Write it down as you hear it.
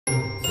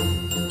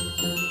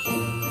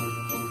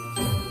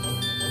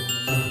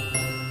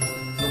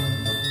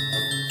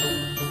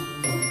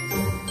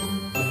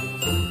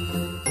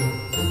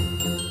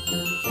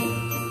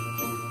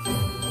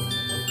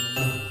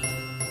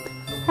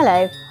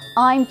Hello,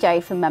 I'm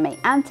Jo from Mumii,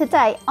 and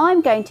today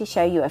I'm going to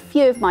show you a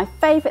few of my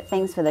favourite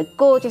things for the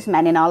gorgeous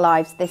men in our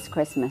lives this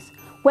Christmas.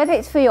 Whether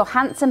it's for your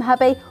handsome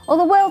hubby or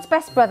the world's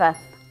best brother,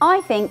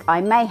 I think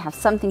I may have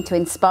something to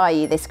inspire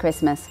you this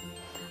Christmas.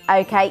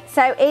 Okay,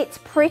 so it's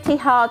pretty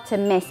hard to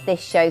miss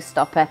this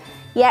showstopper.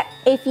 Yet,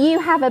 if you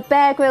have a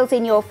Bear Grylls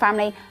in your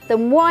family,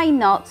 then why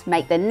not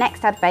make the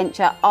next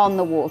adventure on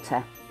the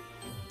water?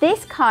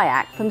 This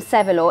kayak from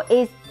Sevillor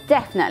is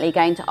definitely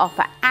going to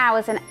offer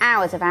hours and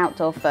hours of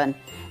outdoor fun,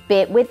 be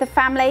it with the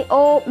family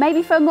or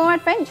maybe for a more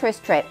adventurous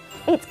trip.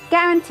 It's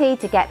guaranteed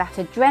to get that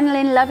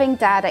adrenaline-loving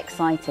dad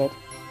excited.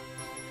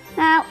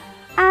 Now,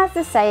 as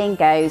the saying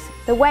goes,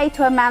 the way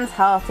to a man's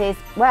heart is,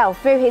 well,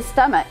 through his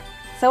stomach.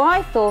 So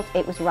I thought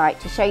it was right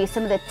to show you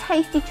some of the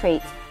tasty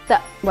treats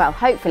that, well,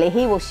 hopefully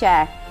he will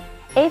share.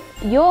 If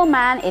your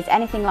man is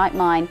anything like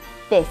mine,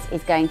 this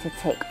is going to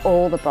tick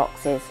all the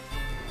boxes.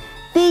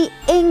 The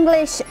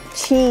English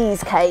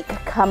Cheesecake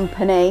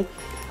Company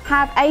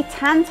have a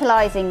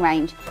tantalising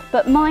range,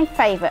 but my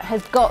favourite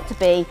has got to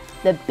be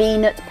the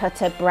peanut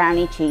butter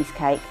brownie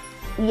cheesecake.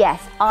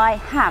 Yes, I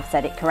have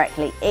said it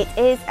correctly. It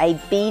is a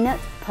peanut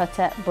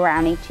butter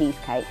brownie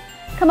cheesecake.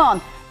 Come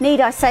on, need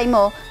I say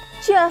more?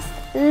 Just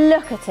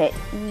look at it.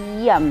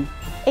 Yum.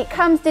 It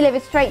comes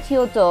delivered straight to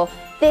your door.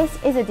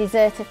 This is a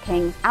dessert of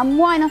kings, and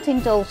why not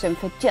indulge them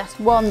for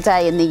just one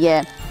day in the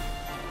year?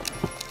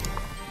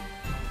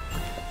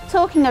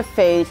 Talking of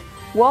food,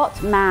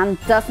 what man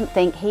doesn't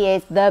think he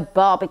is the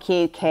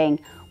barbecue king?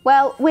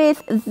 Well,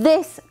 with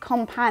this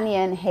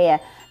companion here,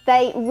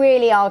 they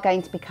really are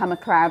going to become a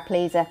crowd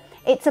pleaser.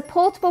 It's a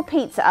portable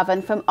pizza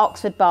oven from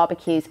Oxford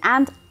Barbecues,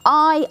 and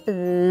I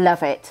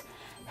love it.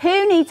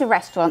 Who needs a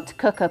restaurant to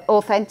cook up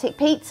authentic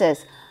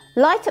pizzas?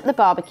 Light up the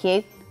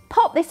barbecue,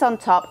 pop this on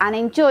top and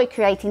enjoy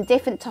creating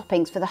different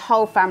toppings for the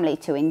whole family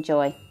to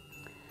enjoy.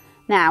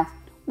 Now,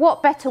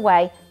 what better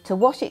way to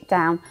wash it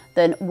down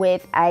than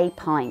with a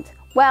pint?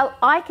 Well,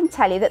 I can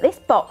tell you that this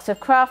box of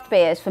craft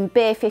beers from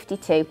Beer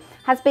 52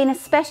 has been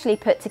especially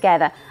put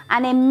together,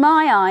 and in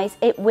my eyes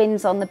it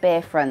wins on the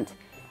beer front.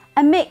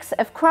 A mix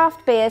of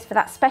craft beers for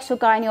that special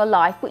guy in your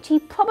life which he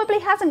probably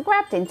hasn't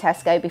grabbed in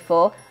Tesco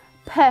before.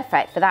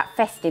 Perfect for that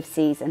festive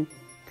season.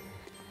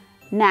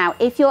 Now,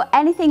 if you're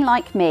anything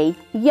like me,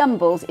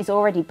 Yumbles is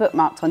already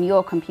bookmarked on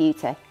your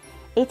computer.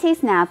 It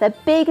is now the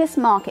biggest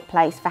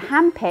marketplace for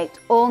hand-picked,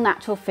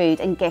 all-natural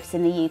food and gifts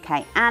in the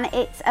UK, and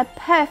it's a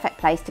perfect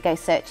place to go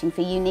searching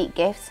for unique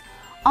gifts.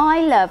 I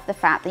love the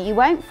fact that you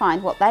won't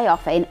find what they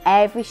offer in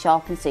every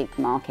shop and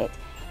supermarket.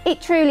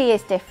 It truly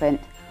is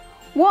different.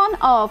 One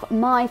of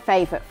my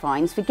favourite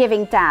finds for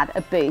giving Dad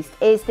a boost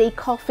is the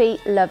Coffee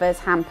Lovers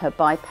Hamper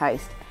by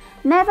Post.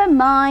 Never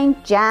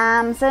mind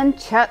jams and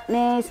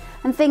chutneys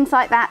and things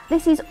like that.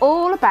 This is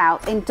all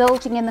about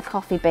indulging in the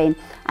coffee bean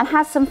and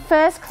has some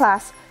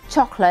first-class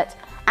chocolate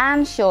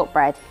and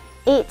shortbread.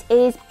 It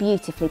is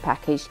beautifully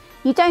packaged.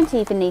 You don't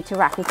even need to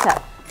wrap it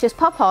up. Just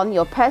pop on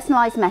your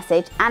personalised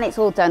message and it's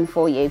all done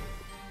for you.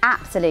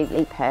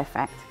 Absolutely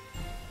perfect.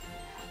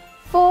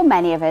 For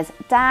many of us,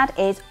 Dad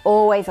is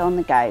always on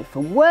the go,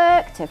 from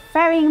work to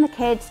ferrying the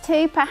kids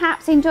to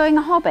perhaps enjoying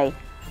a hobby.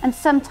 And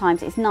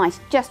sometimes it's nice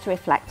just to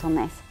reflect on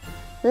this.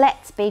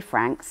 Let's be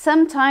frank,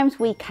 sometimes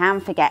we can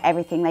forget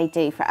everything they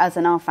do for us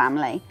and our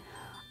family.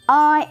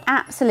 I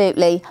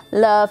absolutely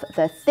love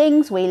the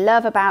Things We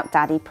Love About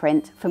Daddy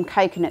print from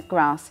Coconut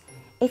Grass.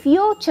 If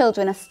your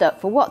children are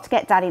stuck for what to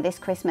get Daddy this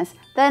Christmas,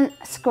 then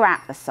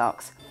scrap the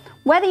socks.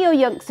 Whether your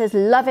youngsters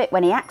love it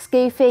when he acts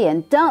goofy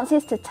and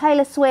dances to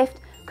Taylor Swift,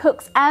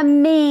 cooks a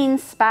mean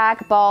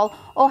spag bol,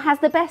 or has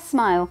the best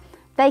smile,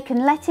 they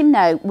can let him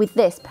know with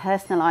this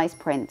personalised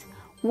print.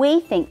 We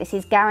think this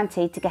is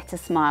guaranteed to get a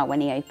smile when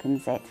he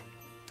opens it.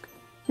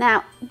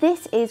 Now,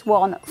 this is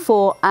one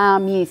for our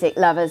music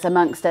lovers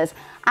amongst us,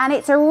 and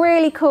it's a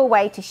really cool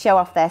way to show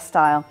off their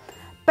style.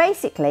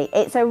 Basically,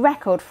 it's a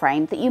record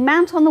frame that you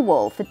mount on the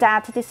wall for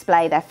Dad to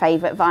display their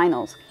favourite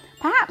vinyls.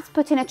 Perhaps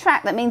put in a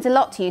track that means a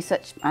lot to you,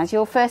 such as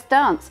your first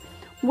dance.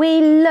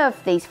 We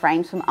love these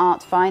frames from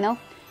Art Vinyl.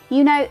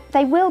 You know,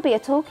 they will be a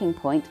talking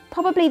point,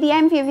 probably the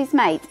envy of his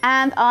mates,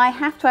 and I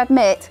have to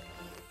admit,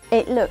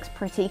 it looks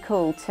pretty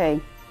cool too.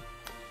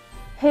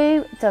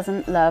 Who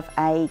doesn't love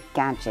a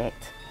gadget?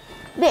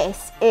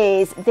 This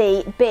is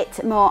the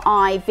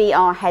BitMoreEye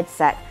VR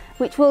headset,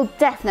 which will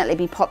definitely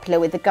be popular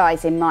with the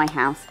guys in my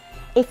house.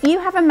 If you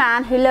have a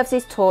man who loves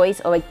his toys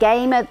or a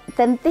gamer,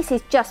 then this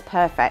is just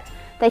perfect.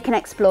 They can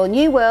explore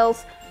new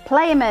worlds,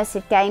 play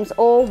immersive games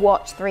or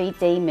watch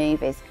 3D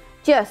movies.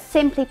 Just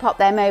simply pop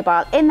their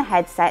mobile in the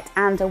headset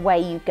and away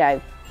you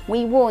go.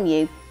 We warn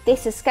you,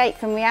 this escape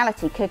from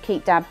reality could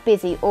keep Dad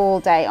busy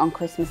all day on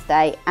Christmas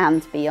Day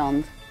and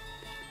beyond.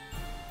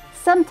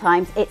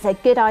 Sometimes it's a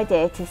good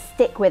idea to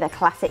stick with a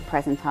classic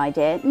present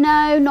idea.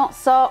 No, not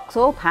socks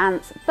or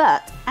pants,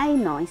 but a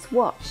nice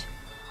watch.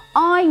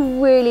 I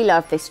really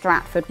love this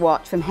Stratford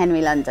watch from Henry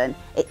London.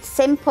 It's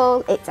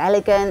simple, it's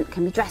elegant,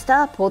 can be dressed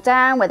up or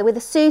down, whether with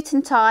a suit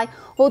and tie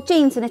or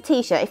jeans and a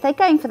t-shirt if they're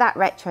going for that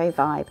retro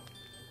vibe.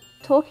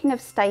 Talking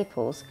of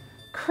staples,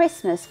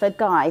 Christmas for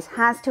guys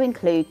has to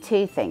include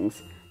two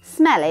things: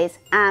 smellies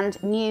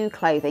and new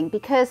clothing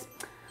because,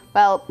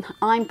 well,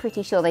 I'm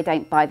pretty sure they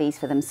don't buy these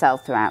for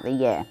themselves throughout the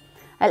year.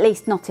 At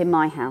least not in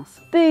my house.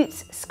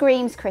 Boots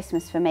screams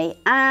Christmas for me,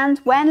 and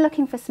when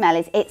looking for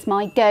smellies, it's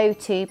my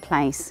go-to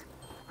place.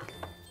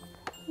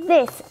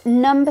 This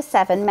number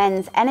 7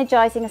 men's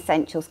energising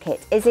essentials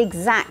kit is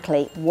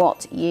exactly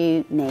what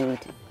you need.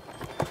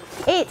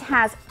 It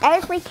has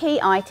every key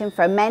item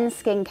for a men's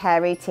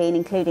skincare routine,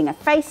 including a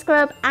face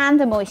scrub and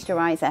a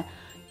moisturiser.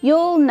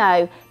 You'll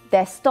know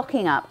they're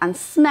stocking up and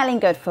smelling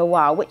good for a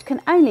while, which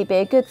can only be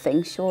a good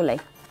thing, surely.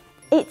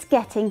 It's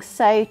getting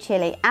so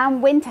chilly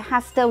and winter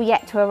has still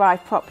yet to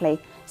arrive properly.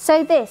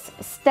 So this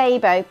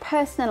Stabo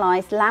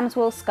personalised lamb's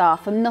wool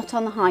scarf from Not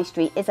on the High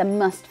Street is a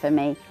must for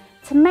me.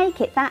 To make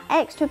it that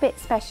extra bit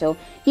special,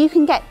 you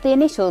can get the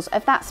initials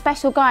of that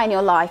special guy in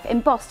your life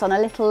embossed on a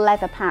little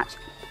leather patch.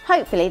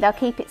 Hopefully they'll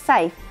keep it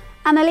safe,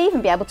 and they'll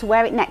even be able to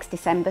wear it next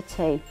December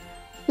too.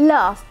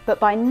 Last but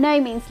by no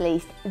means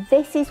least,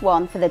 this is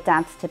one for the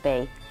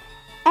dads-to-be.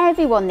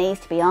 Everyone needs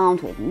to be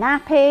armed with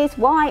nappies,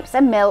 wipes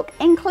and milk,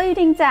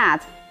 including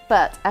Dad,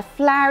 but a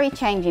flowery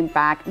changing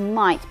bag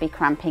might be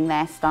cramping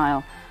their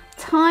style.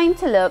 Time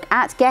to look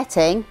at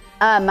getting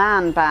a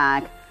man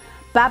bag.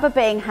 Baba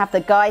Bing have the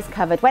guys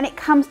covered when it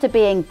comes to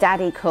being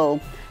daddy cool.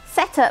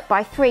 Set up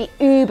by 3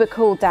 uber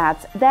cool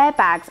dads, their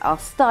bags are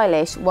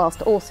stylish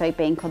whilst also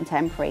being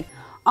contemporary.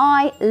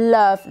 I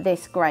love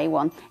this grey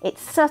one.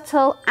 It's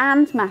subtle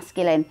and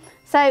masculine.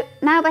 So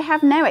now they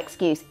have no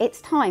excuse.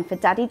 It's time for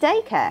daddy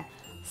daycare.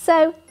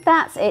 So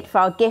that's it for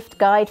our gift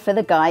guide for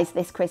the guys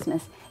this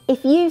Christmas.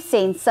 If you've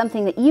seen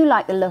something that you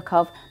like the look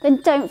of,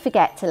 then don't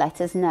forget to let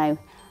us know.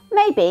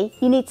 Maybe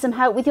you need some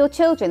help with your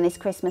children this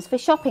Christmas for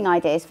shopping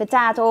ideas for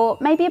dad or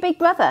maybe a big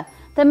brother.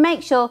 Then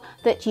make sure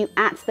that you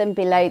 @ them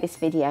below this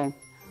video.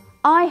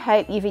 I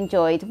hope you've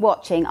enjoyed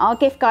watching our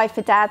gift guide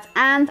for dads,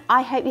 and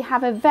I hope you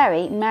have a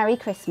very Merry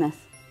Christmas.